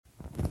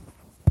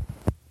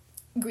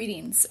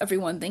Greetings,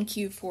 everyone. Thank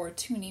you for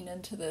tuning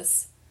into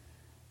this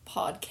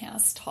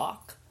podcast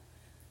talk.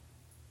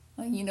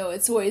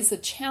 It's always a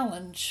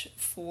challenge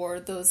for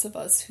those of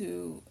us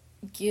who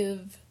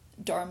give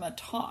Dharma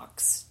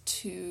talks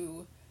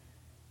to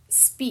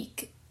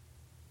speak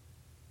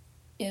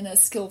in a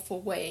skillful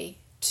way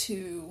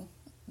to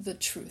the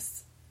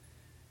truth,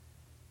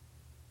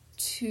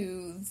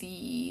 to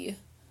the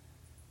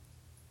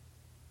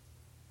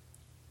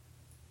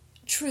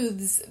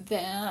truths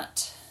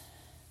that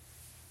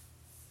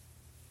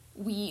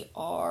we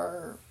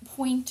are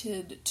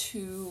pointed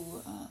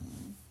to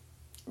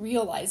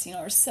realizing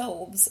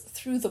ourselves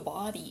through the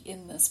body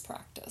in this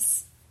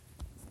practice.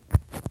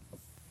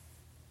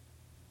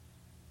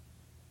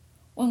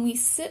 When we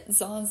sit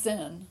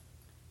Zazen,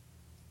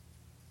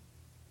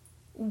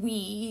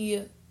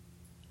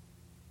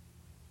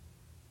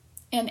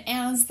 and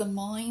as the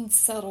mind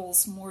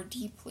settles more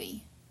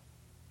deeply,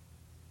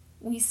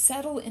 we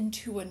settle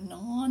into a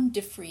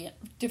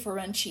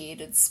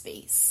non-differentiated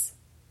space,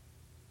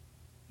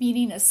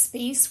 meaning a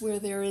space where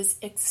there is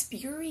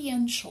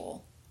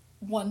experiential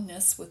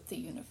oneness with the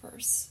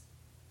universe.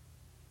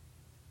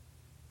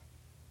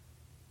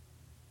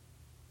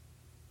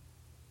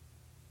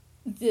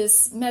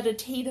 This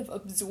meditative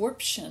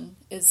absorption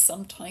is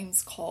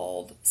sometimes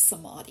called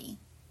samadhi.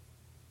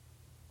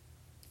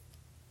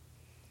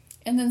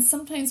 And then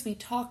sometimes we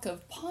talk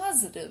of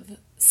positive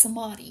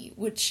samadhi,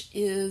 which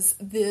is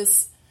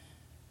this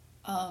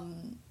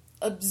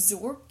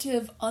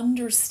absorptive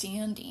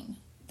understanding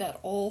that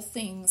all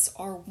things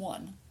are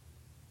one,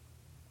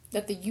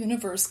 that the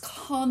universe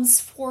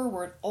comes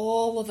forward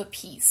all of a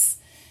piece,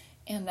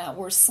 and that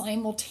we're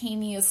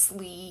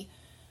simultaneously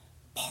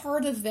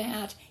part of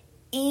that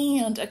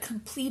and a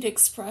complete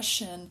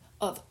expression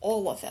of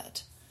all of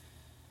it.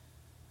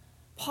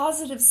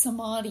 Positive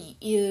samadhi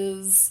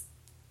is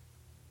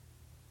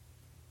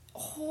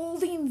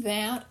holding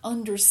that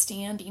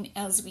understanding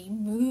as we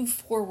move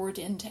forward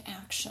into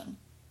action,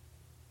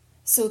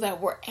 so that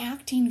we're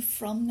acting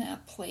from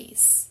that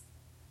place.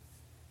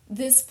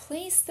 This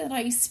place that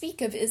I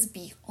speak of is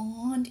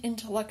beyond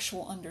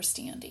intellectual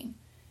understanding.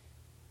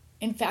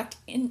 In fact,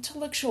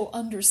 intellectual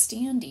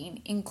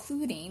understanding,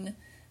 including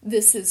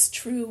this is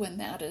true and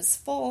that is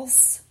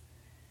false,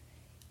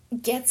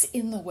 gets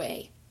in the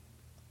way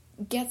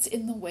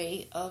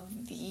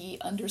of the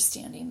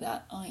understanding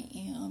that I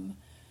am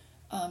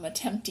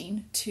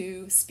attempting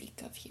to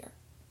speak of here.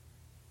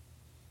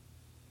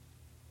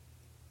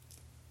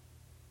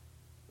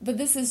 But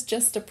this is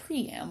just a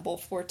preamble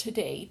for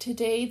today.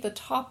 Today, the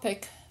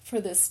topic for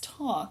this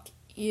talk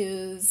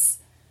is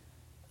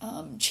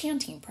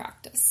chanting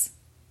practice.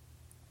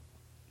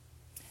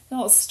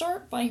 Now, I'll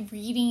start by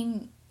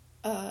reading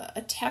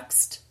a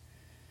text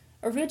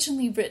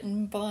originally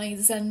written by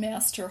Zen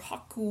master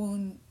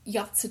Hakuun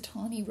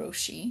Yatsutani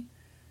Roshi,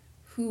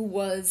 who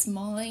was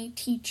my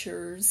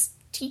teacher's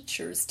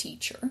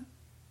teacher.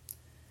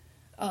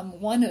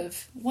 One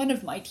of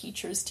my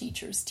teacher's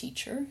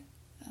teacher.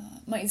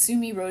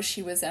 Maezumi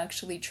Roshi was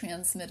actually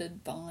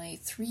transmitted by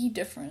 3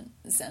 different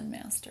Zen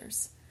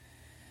masters.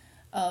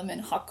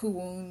 And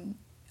Hakuun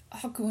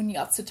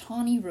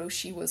Yatsutani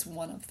Roshi was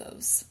one of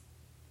those.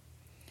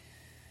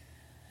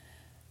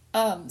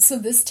 So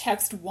this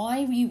text,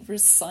 Why We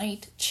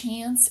Recite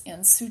Chants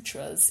and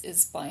Sutras,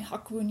 is by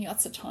Hakuun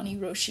Yatsutani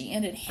Roshi,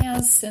 and it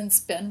has since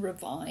been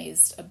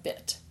revised a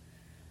bit,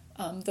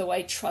 though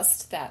I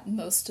trust that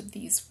most of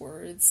these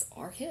words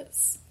are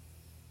his.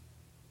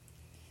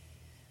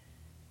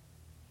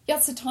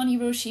 Yatsutani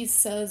Roshi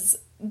says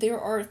there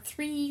are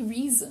 3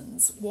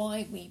 reasons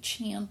why we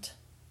chant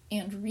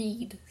and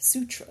read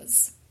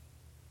sutras.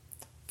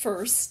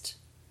 First,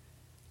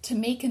 to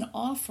make an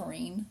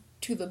offering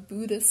to the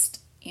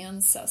Buddhist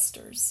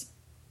ancestors.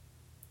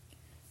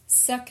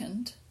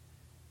 Second,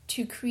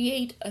 to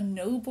create a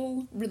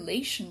noble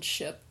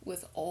relationship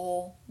with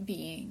all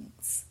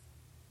beings.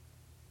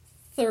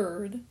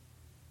 Third,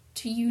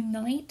 to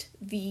unite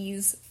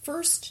these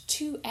first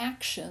 2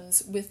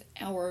 actions with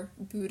our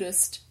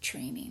Buddhist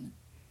training.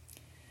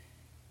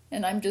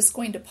 And I'm just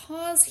going to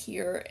pause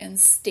here and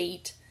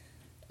state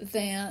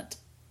that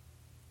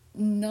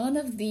none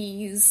of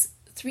these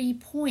 3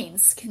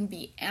 points can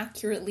be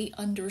accurately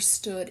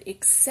understood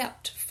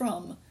except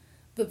from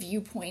the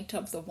viewpoint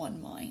of the one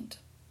mind.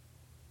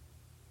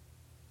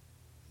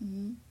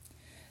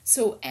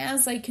 So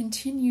as I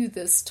continue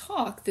this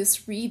talk,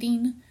 this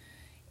reading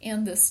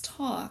and this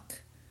talk,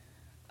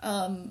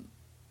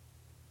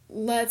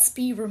 let's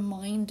be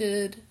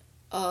reminded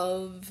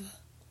of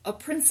a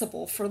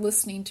principle for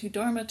listening to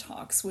Dharma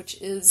talks,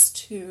 which is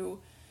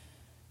to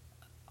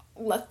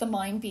let the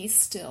mind be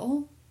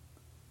still,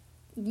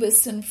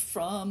 listen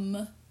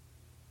from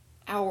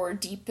our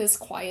deepest,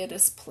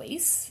 quietest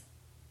place.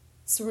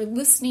 So we're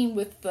listening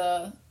with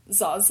the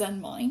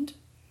Zazen mind.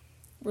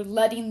 We're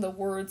letting the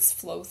words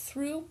flow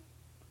through.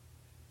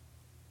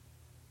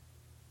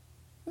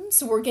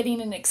 So we're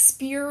getting an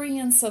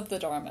experience of the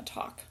Dharma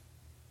talk.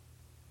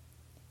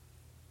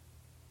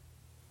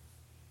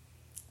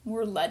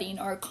 We're letting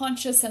our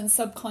conscious and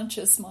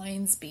subconscious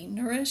minds be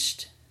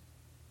nourished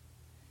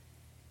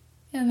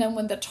And then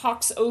when the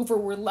talk's over,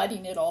 we're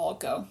letting it all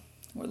go.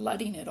 We're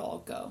letting it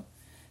all go.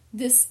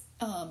 This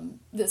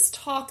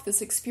talk,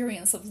 this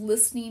experience of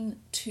listening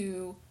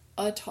to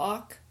a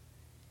talk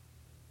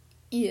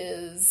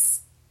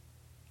is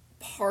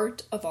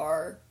part of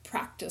our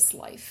practice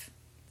life.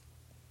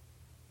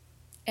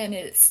 And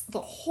it's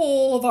the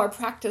whole of our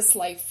practice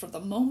life for the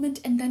moment,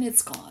 and then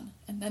it's gone.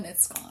 And then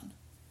it's gone.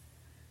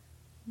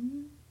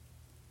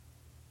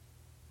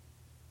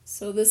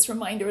 So this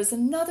reminder is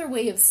another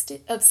way of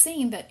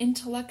saying that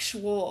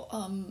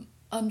intellectual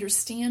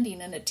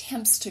understanding and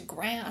attempts to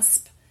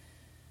grasp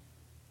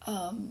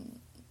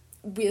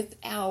with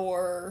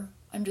our,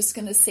 I'm just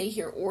going to say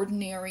here,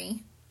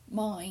 ordinary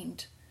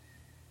mind,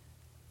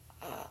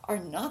 are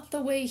not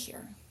the way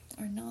here,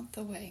 are not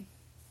the way.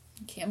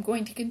 Okay, I'm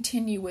going to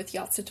continue with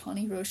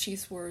Yatsutani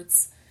Roshi's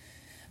words.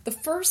 The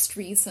first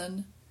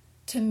reason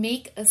to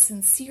make a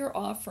sincere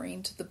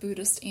offering to the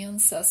Buddhist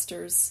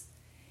ancestors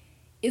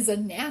is a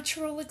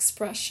natural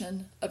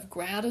expression of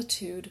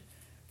gratitude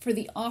for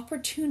the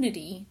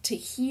opportunity to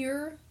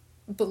hear,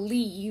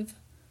 believe,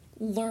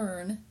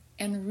 learn,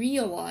 and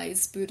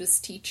realize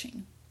Buddhist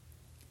teaching.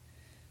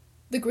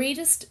 The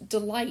greatest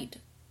delight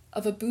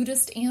of a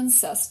Buddhist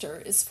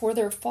ancestor is for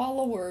their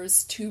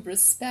followers to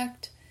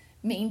respect,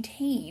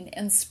 maintain,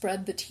 and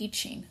spread the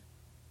teaching.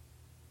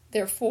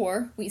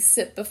 Therefore, we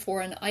sit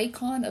before an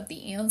icon of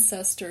the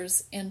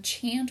ancestors and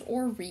chant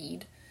or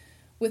read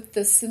with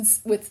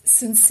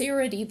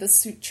sincerity the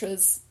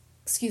sutras,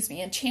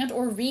 and chant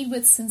or read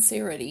with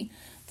sincerity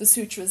the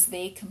sutras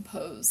they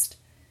composed.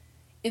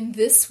 In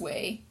this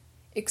way,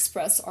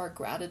 express our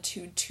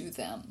gratitude to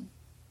them.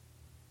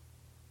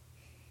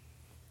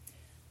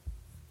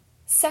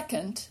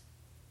 Second,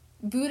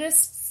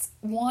 Buddhists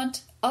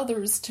want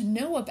others to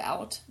know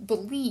about,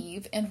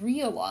 believe, and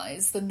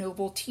realize the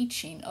noble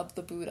teaching of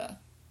the Buddha.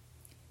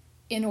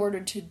 In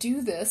order to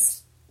do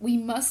this, we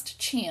must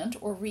chant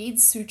or read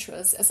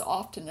sutras as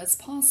often as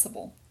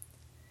possible.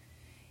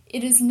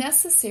 It is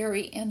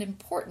necessary and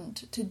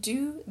important to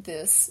do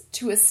this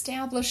to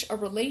establish a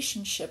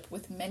relationship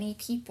with many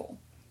people.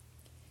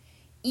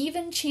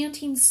 Even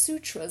chanting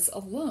sutras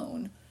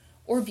alone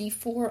or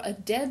before a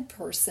dead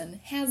person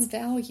has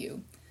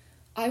value.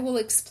 I will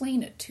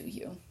explain it to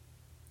you.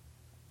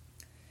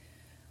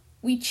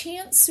 We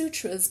chant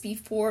sutras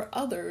before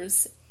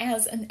others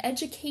as an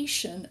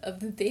education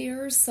of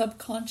their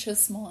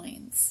subconscious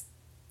minds.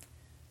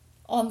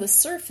 On the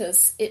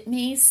surface, it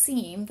may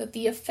seem that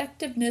the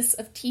effectiveness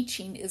of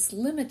teaching is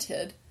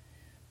limited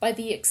by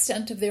the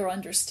extent of their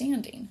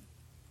understanding.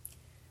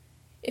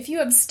 If you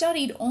have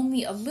studied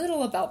only a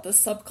little about the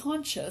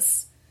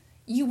subconscious,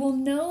 you will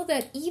know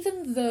that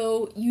even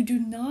though you do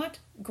not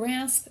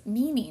grasp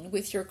meaning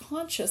with your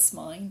conscious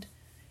mind,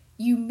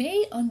 you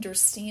may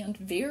understand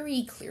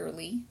very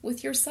clearly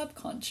with your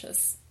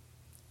subconscious.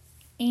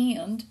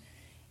 And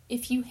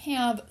if you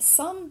have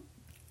some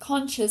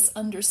conscious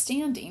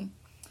understanding,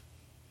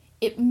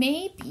 it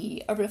may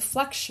be a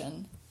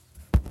reflection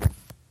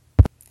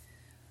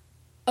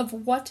of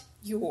what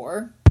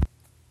your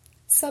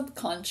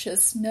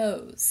subconscious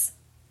knows.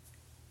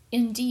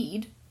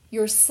 Indeed,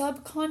 your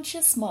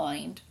subconscious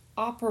mind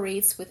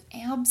operates with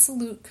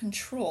absolute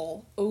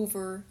control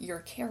over your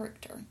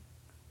character.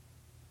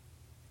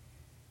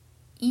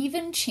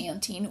 Even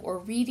chanting or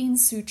reading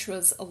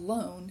sutras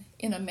alone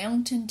in a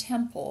mountain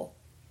temple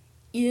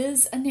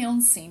is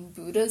announcing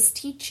Buddha's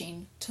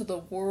teaching to the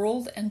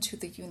world and to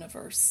the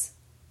universe.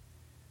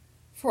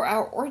 For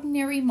our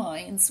ordinary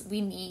minds, we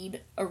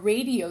need a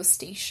radio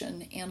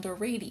station and a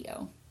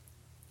radio.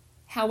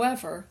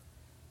 However,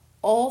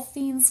 all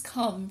things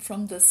come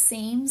from the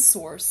same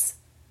source,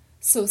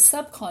 so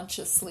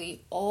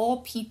subconsciously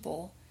all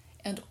people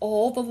and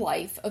all the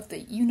life of the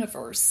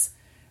universe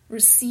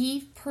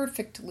receive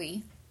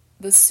perfectly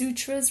the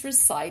sutras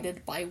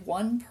recited by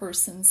one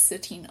person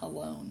sitting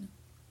alone.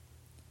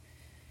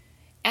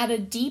 At a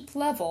deep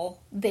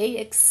level, they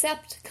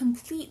accept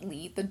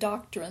completely the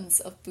doctrines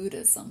of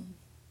Buddhism.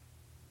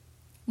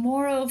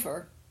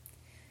 Moreover,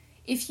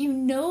 if you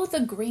know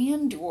the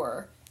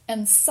grandeur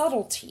and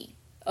subtlety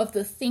of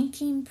the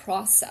thinking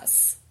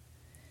process,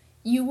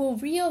 you will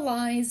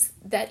realize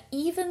that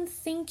even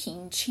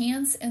thinking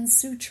chants and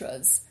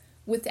sutras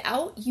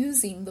without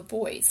using the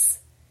voice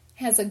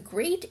has a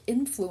great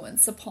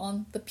influence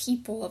upon the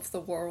people of the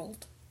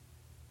world.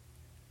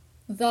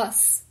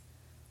 Thus,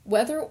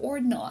 whether or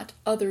not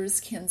others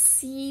can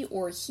see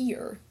or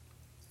hear,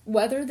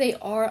 whether they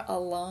are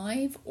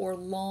alive or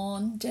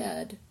long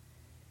dead,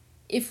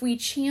 if we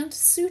chant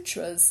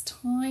sutras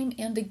time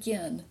and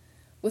again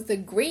with a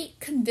great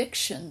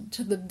conviction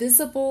to the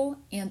visible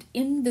and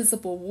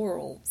invisible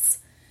worlds,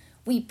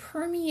 we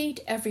permeate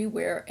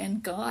everywhere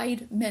and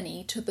guide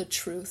many to the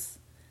truth,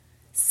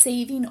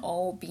 saving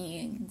all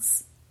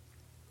beings.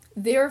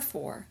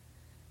 Therefore,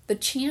 the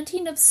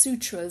chanting of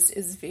sutras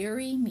is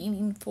very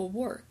meaningful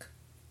work.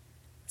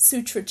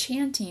 Sutra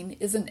chanting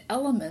is an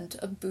element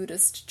of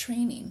Buddhist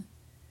training,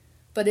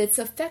 but its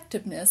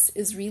effectiveness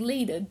is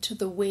related to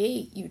the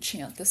way you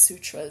chant the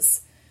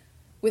sutras,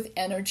 with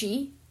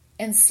energy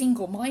and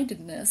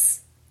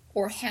single-mindedness,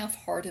 or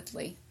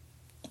half-heartedly.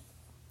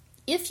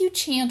 If you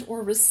chant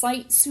or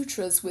recite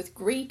sutras with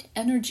great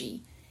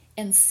energy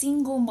and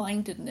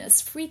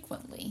single-mindedness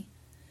frequently,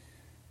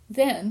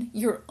 then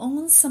your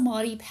own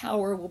samadhi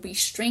power will be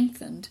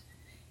strengthened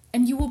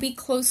and you will be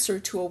closer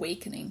to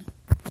awakening.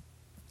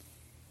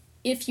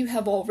 If you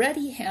have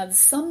already had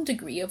some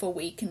degree of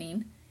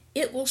awakening,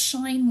 it will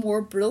shine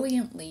more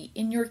brilliantly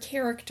in your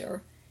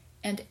character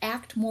and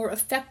act more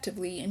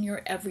effectively in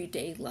your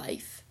everyday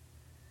life.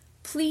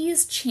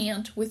 Please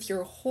chant with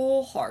your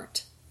whole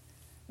heart.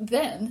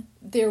 Then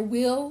there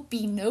will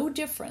be no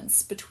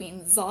difference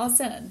between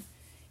zazen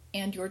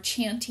and your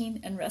chanting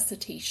and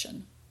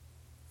recitation.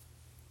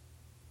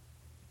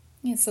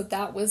 And so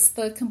that was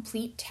the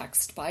complete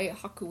text by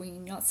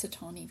Hakuin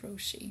Yatsutani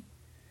Roshi.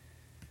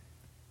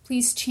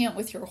 Please chant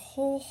with your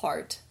whole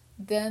heart.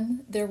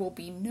 Then there will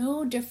be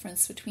no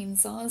difference between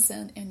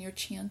zazen and your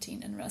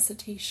chanting and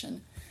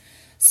recitation.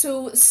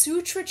 So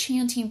sutra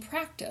chanting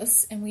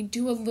practice, and we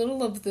do a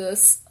little of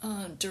this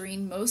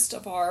during most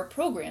of our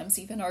programs,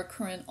 even our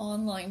current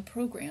online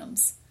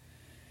programs.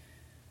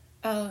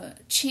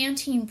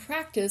 Chanting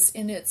practice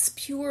in its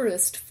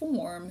purest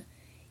form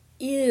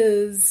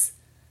is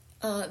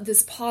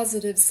this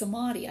positive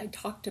samadhi I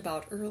talked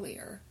about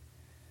earlier.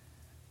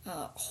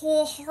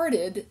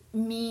 Wholehearted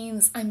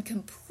means I'm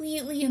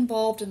completely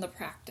involved in the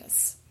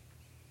practice.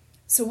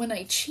 So when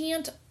I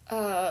chant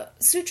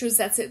sutras,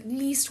 that's at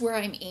least where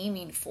I'm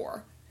aiming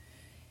for.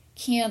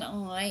 Can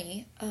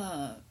I,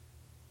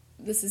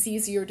 this is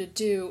easier to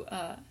do,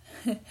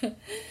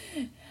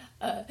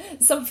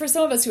 for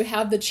some of us who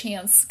have the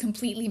chants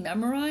completely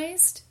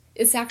memorized,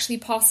 it's actually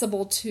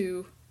possible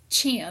to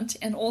chant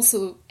and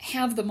also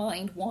have the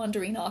mind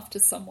wandering off to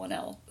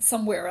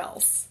somewhere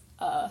else.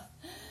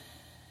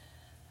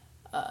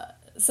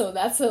 So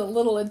that's a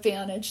little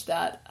advantage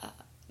that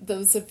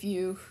those of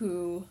you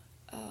who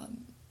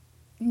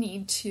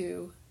need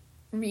to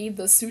read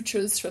the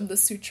sutras from the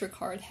sutra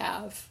card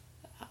have,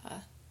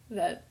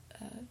 that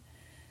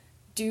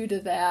due to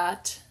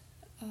that,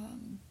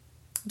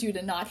 due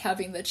to not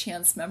having the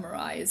chants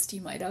memorized,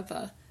 you might have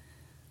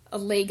a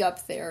leg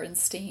up there in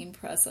staying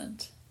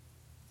present.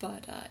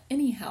 But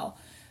anyhow,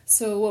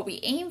 so what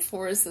we aim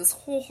for is this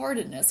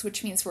wholeheartedness,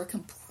 which means we're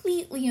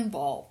completely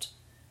involved.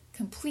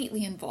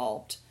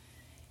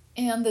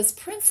 And this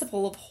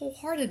principle of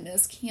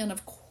wholeheartedness can,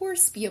 of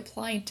course, be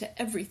applied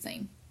to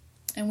everything.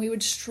 And we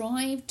would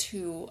strive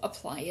to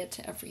apply it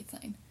to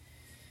everything.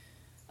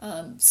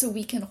 So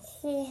we can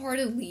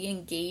wholeheartedly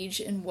engage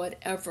in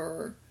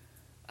whatever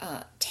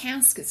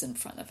task is in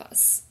front of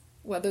us,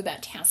 whether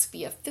that task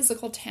be a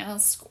physical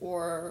task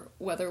or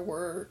whether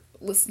we're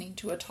listening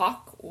to a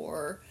talk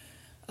or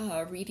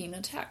reading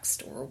a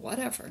text or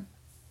whatever.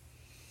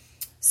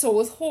 So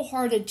with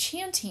wholehearted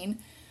chanting,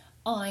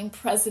 I'm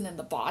present in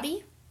the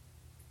body,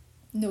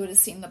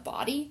 noticing the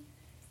body,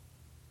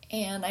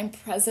 and I'm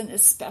present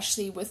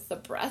especially with the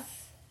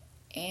breath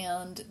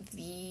and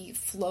the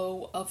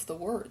flow of the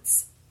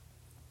words.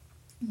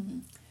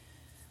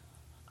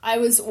 I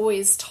was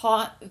always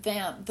taught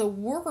that the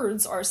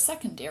words are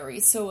secondary.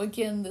 So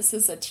again, this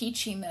is a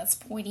teaching that's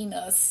pointing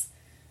us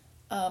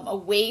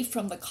away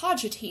from the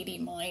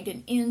cogitating mind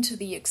and into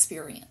the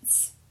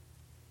experience.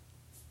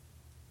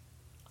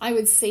 I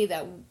would say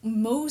that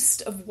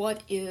most of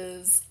what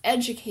is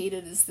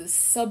educated is this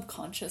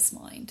subconscious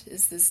mind,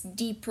 is this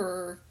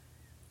deeper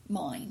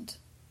mind.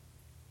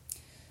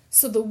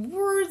 So the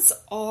words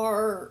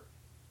are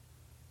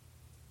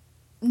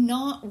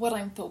not what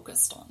I'm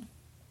focused on.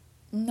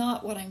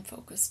 Not what I'm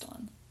focused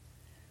on.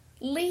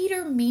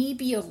 Later,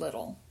 maybe a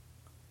little.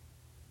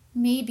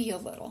 Maybe a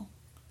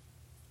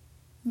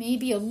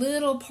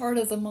little part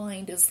of the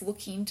mind is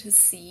looking to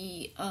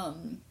see,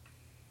 kind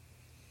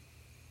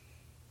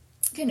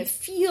of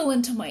feel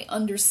into my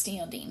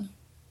understanding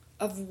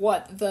of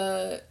what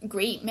the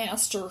great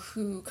master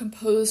who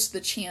composed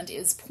the chant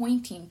is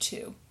pointing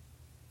to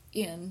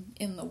in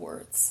the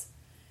words.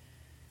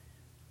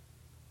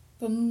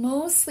 But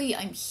mostly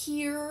I'm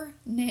here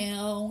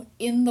now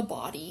in the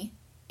body,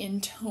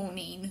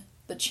 intoning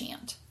the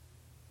chant.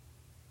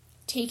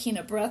 Taking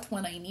a breath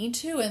when I need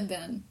to, and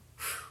then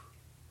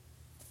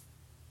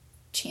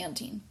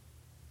chanting.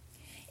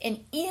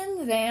 And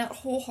in that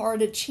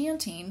wholehearted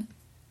chanting,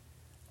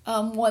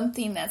 one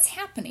thing that's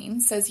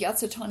happening, says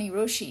Yatsutani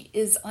Roshi,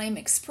 is I'm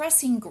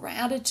expressing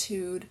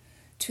gratitude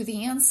to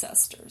the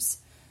ancestors.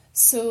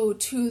 So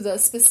to the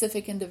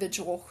specific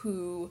individual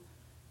who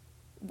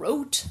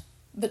wrote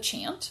the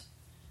chant,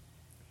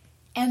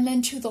 and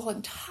then to the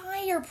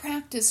entire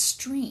practice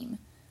stream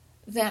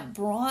that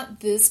brought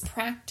this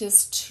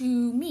practice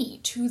to me,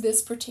 to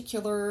this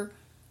particular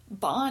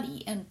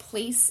body and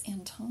place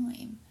and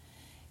time,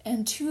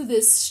 and to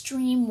this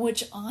stream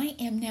which I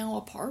am now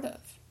a part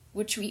of,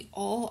 which we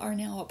all are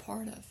now a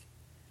part of.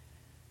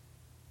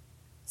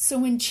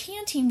 So in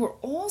chanting, we're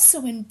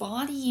also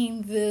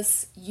embodying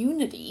this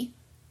unity,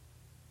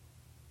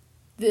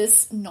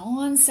 this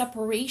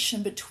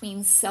non-separation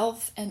between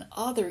self and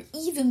other,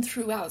 even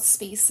throughout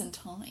space and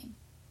time,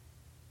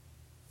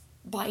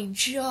 by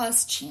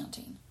just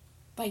chanting,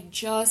 by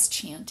just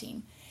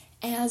chanting,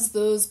 as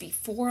those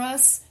before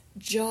us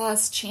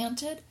just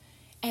chanted,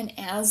 and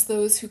as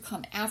those who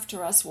come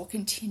after us will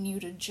continue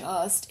to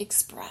just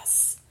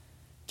express.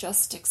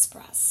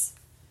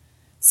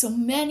 So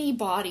many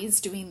bodies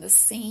doing the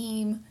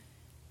same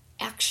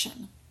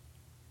action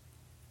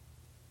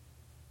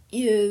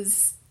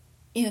is,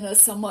 in a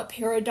somewhat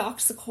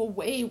paradoxical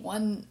way,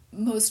 one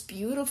most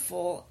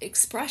beautiful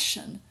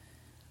expression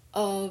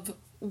of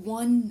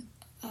one,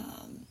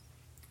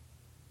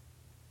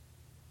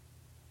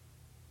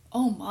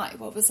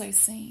 what was I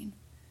saying?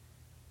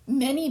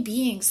 Many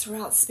beings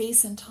throughout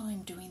space and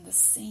time doing the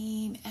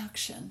same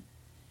action.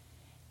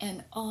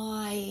 And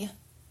I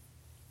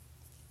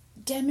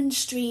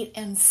demonstrate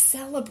and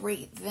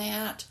celebrate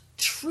that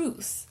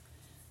truth,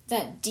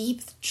 that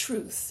deep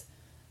truth,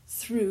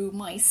 through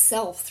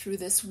myself, through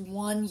this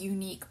one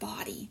unique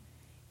body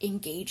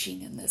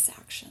engaging in this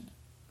action.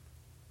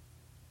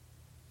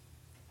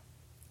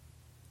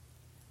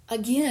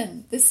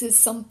 Again, this is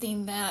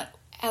something that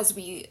as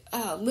we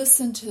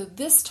listen to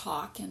this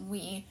talk and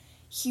we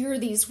hear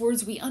these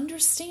words, we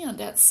understand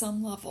at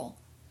some level.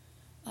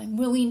 I'm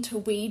willing to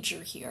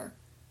wager here.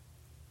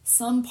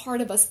 Some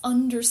part of us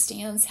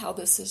understands how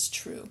this is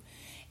true.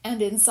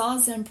 And in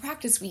Zazen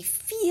practice, we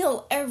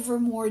feel ever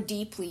more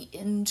deeply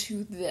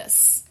into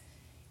this,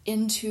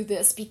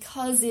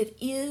 because it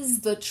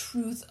is the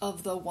truth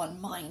of the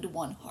one mind,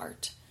 one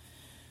heart.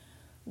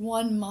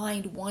 One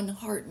mind, one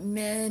heart,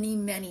 many,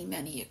 many,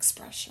 many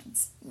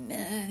expressions.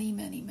 Many,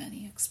 many,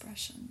 many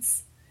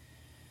expressions.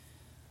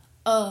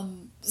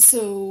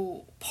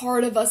 So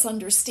part of us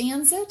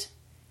understands it,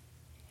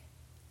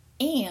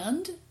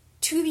 and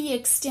to the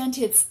extent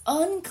it's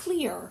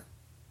unclear,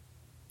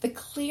 the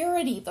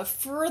clarity, the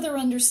further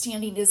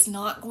understanding is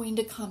not going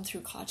to come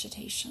through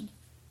cogitation.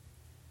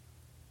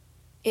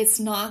 It's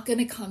not going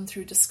to come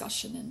through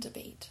discussion and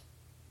debate.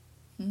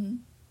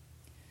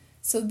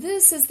 So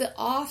this is the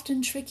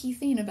often tricky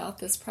thing about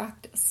this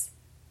practice.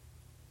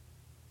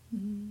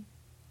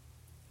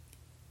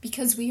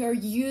 Because we are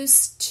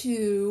used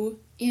to,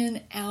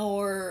 in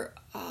our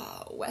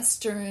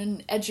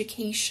Western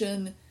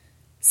education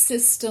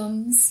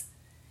systems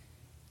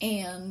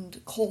and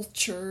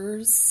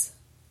cultures,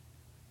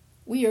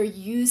 we are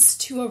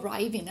used to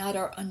arriving at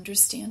our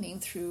understanding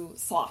through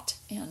thought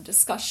and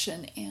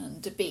discussion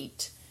and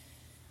debate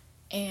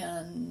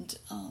and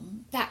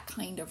that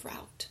kind of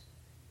route.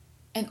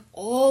 And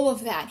all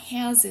of that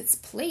has its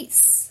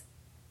place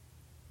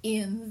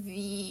in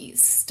the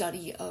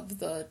study of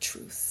the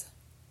truth.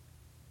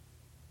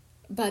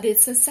 But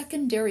it's a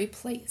secondary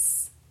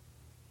place.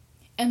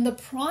 And the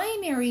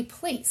primary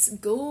place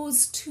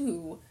goes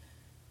to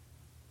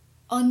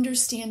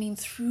understanding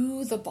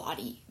through the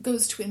body,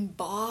 goes to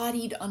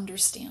embodied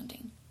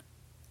understanding.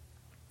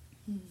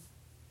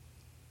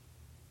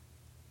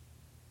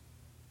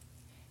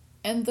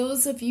 And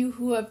those of you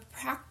who have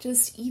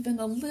practiced even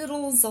a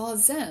little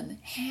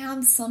Zazen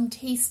have some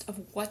taste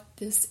of what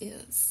this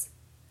is.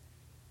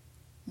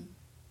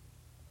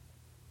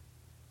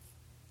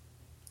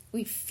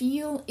 We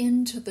feel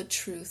into the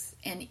truth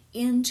and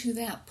into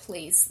that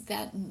place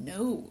that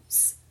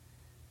knows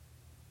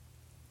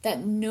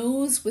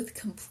with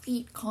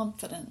complete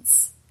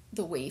confidence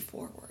the way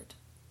forward.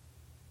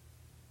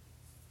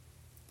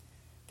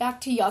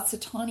 Back to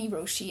Yatsutani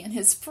Roshi and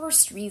his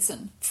first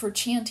reason for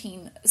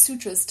chanting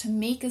sutras, to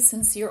make a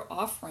sincere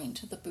offering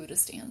to the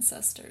Buddhist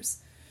ancestors.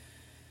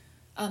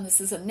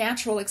 This is a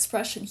natural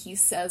expression, he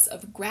says,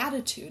 of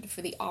gratitude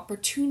for the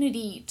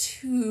opportunity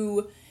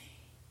to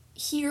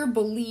hear,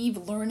 believe,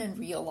 learn, and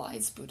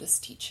realize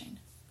Buddhist teaching.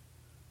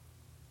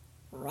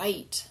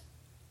 Right.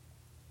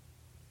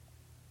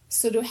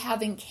 So to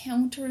have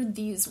encountered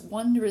these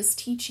wondrous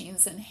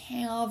teachings and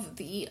have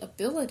the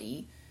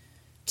ability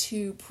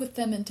to put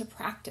them into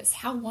practice,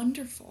 how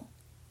wonderful.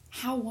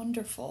 How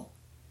wonderful.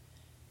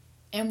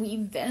 And we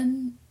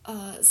then,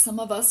 some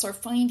of us are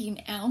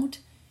finding out,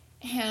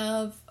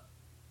 have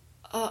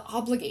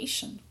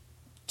obligation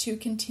to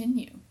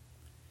continue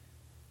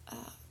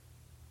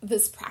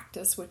this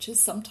practice, which is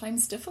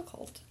sometimes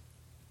difficult.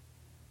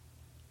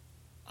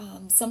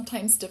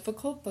 Sometimes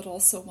difficult, but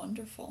also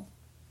wonderful.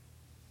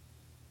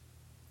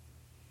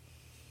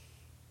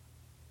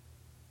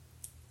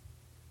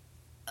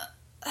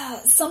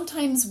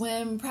 Sometimes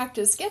when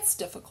practice gets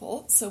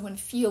difficult, so when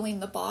feeling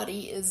the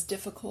body is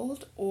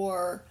difficult,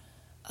 or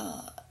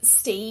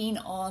staying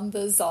on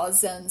the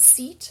Zazen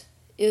seat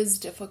is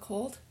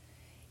difficult,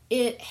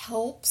 it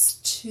helps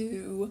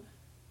to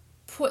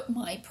put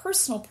my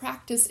personal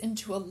practice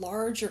into a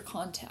larger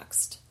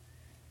context.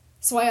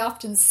 So I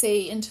often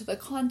say into the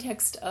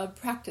context of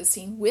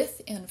practicing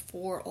with and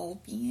for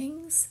all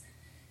beings.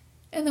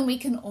 And then we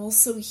can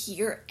also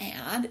here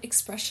add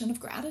expression of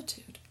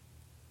gratitude.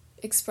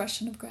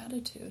 Expression of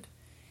gratitude.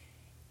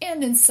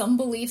 And in some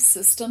belief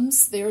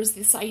systems, there's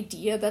this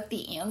idea that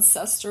the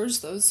ancestors,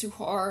 those who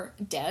are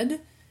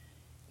dead,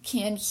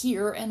 can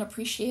hear and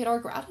appreciate our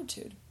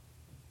gratitude.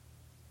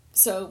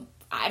 So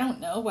I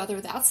don't know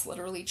whether that's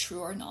literally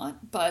true or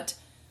not, but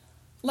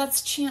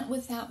let's chant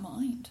with that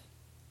mind.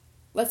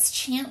 Let's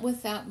chant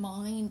with that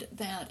mind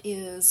that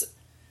is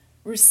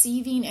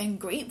receiving and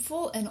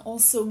grateful and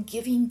also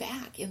giving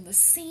back in the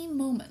same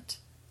moment.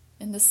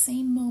 In the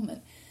same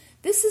moment.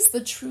 This is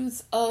the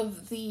truth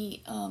of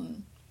the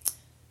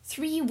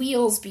 3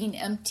 wheels being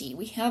empty.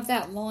 We have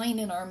that line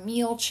in our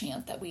meal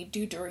chant that we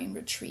do during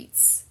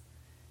retreats.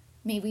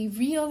 May we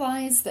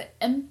realize the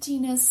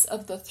emptiness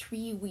of the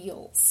 3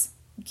 wheels: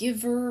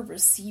 giver,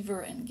 receiver,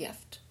 and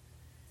gift.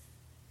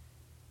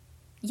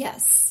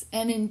 Yes,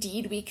 and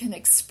indeed we can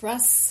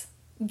express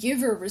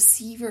giver,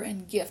 receiver,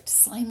 and gift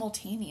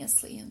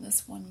simultaneously in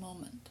this one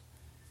moment.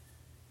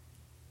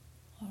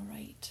 All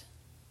right.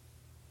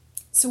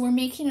 So we're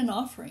making an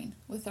offering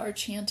with our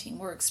chanting.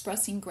 We're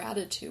expressing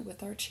gratitude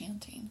with our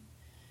chanting.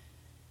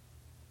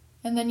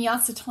 And then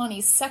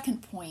Yasutani's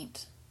second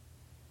point,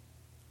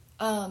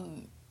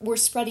 we're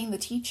spreading the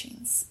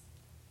teachings.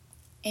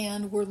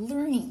 And we're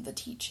learning the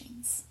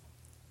teachings.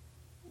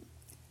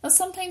 Now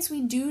sometimes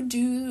we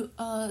do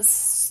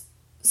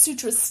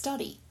sutra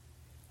study,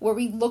 where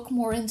we look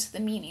more into the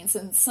meanings,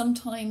 and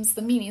sometimes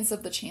the meanings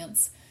of the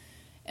chants.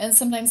 And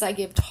sometimes I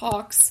give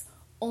talks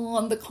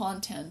on the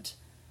content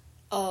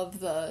of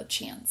the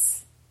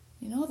chants,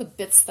 the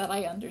bits that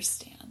I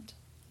understand,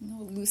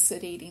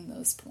 elucidating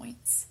those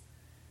points.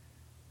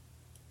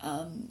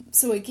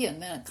 So again,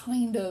 that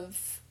kind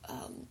of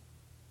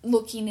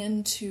looking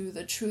into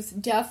the truth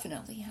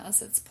definitely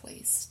has its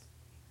place.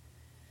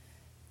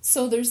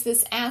 So there's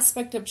this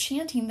aspect of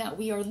chanting that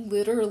we are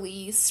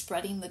literally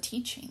spreading the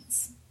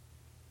teachings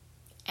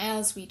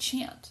as we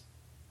chant.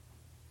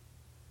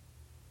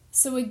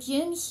 So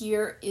again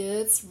here,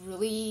 it's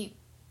really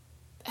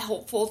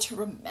helpful to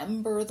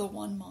remember the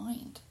one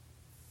mind.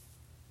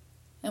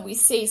 And we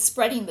say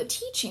spreading the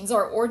teachings,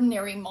 our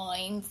ordinary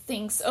mind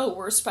thinks,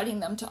 we're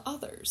spreading them to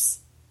others.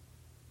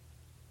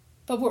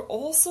 But we're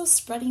also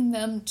spreading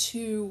them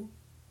to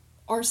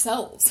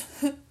ourselves.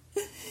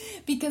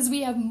 Because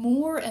we have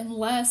more and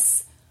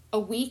less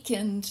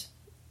awakened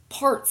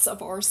parts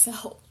of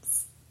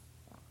ourselves.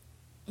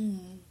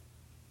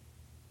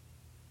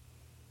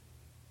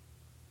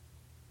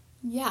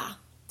 Yeah.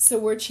 So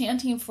we're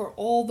chanting for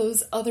all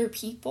those other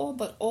people,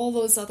 but all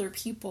those other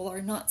people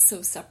are not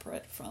so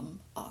separate from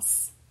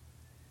us.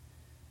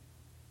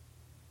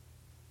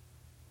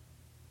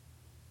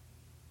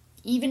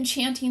 Even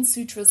chanting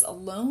sutras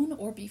alone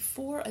or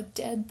before a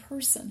dead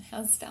person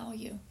has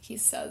value. He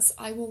says,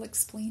 I will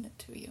explain it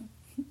to you.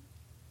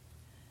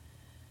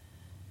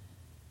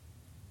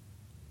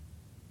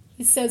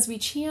 He says, we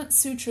chant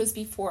sutras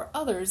before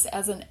others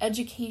as an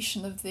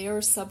education of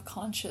their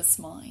subconscious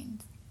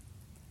mind.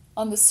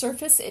 On the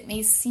surface, it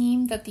may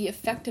seem that the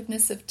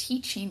effectiveness of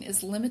teaching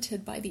is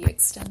limited by the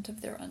extent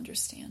of their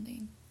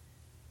understanding.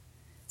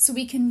 So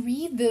we can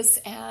read this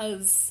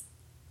as,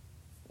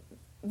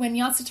 when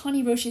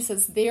Yasutani Roshi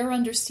says their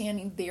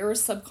understanding, their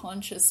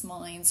subconscious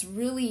minds,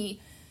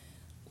 really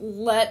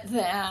let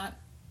that,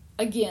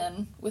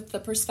 again, with the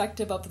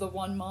perspective of the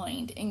one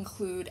mind,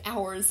 include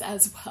ours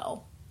as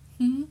well.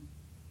 Yeah.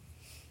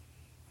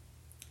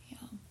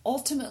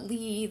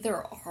 Ultimately,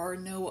 there are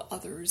no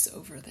others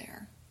over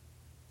there.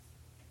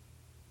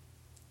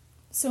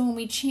 So when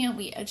we chant,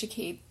 we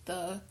educate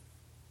the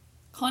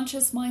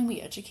conscious mind,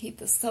 we educate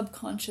the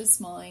subconscious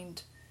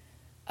mind.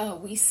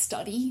 We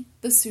study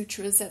the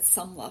sutras at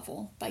some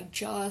level by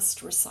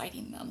just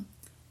reciting them.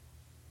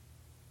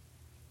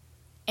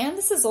 And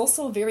this is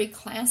also a very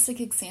classic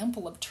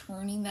example of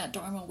turning that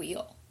Dharma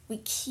wheel. We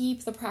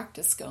keep the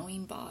practice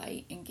going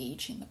by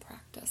engaging the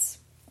practice.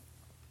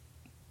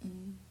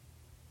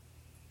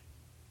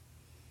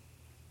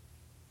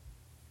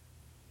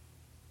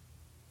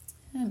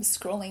 I'm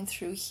scrolling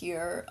through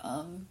here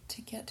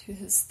to get to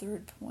his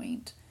third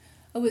point.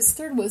 His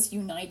third was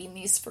uniting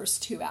these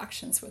first 2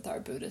 actions with our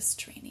Buddhist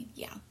training.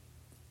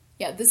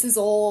 Yeah, this is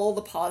all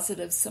the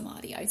positive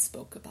samadhi I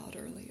spoke about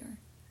earlier.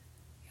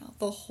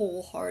 The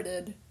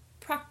wholehearted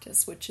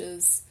practice, which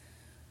is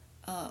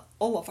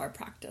all of our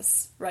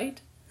practice, right?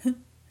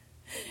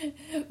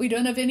 We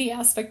don't have any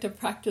aspect of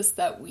practice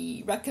that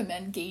we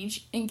recommend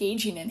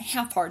engaging in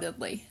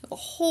half-heartedly. The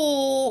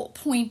whole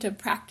point of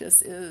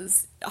practice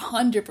is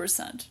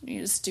 100%.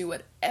 You just do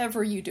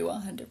whatever you do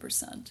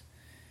 100%.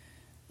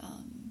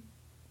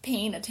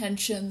 Paying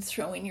attention,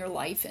 throwing your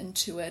life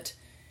into it,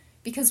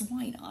 because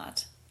why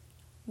not?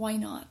 Why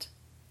not?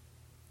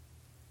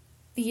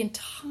 The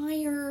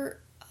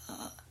entire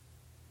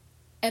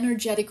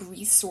energetic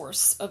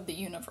resource of the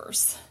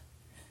universe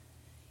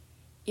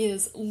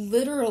is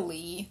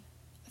literally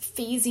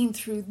phasing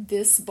through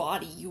this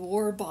body,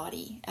 your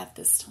body, at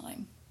this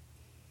time.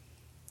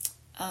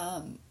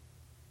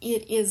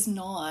 It is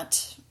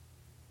not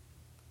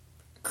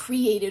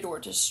created or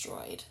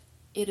destroyed.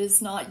 It is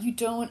not,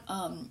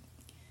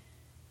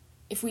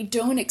 if we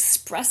don't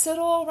express it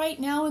all right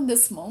now in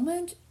this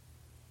moment,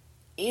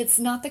 it's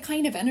not the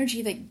kind of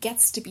energy that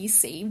gets to be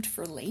saved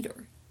for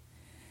later.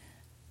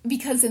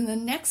 Because in the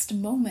next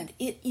moment,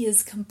 it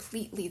is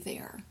completely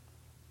there.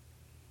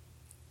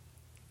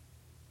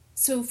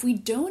 So if we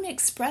don't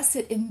express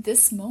it in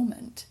this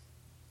moment,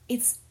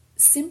 it's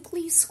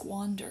simply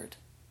squandered.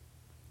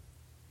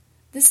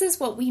 This is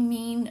what we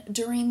mean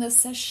during the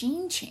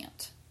Sesshin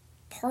chant,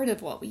 part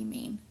of what we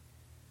mean.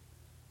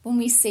 When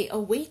we say,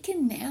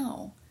 awaken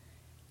now,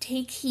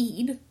 take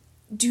heed,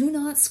 do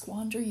not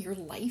squander your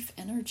life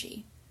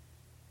energy.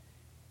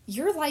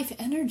 Your life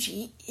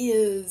energy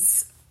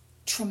is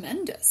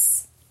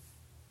tremendous.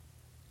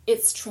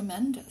 It's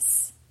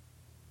tremendous.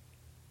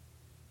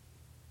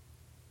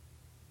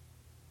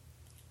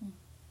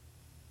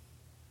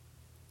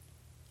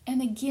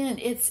 And again,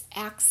 it's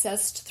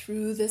accessed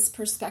through this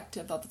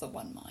perspective of the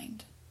one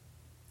mind,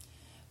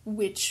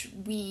 which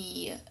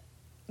we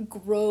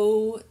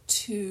grow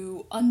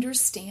to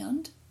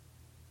understand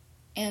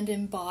and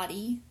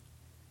embody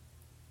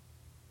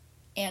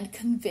and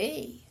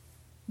convey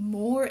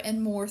more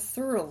and more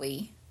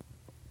thoroughly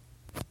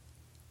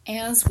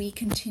as we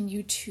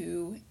continue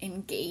to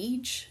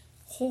engage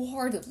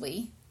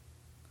wholeheartedly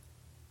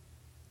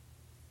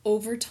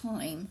over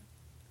time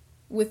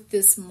with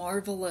this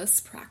marvelous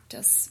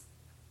practice.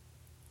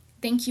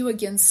 Thank you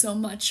again so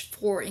much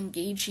for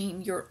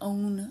engaging your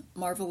own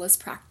marvelous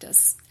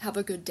practice. Have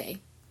a good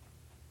day.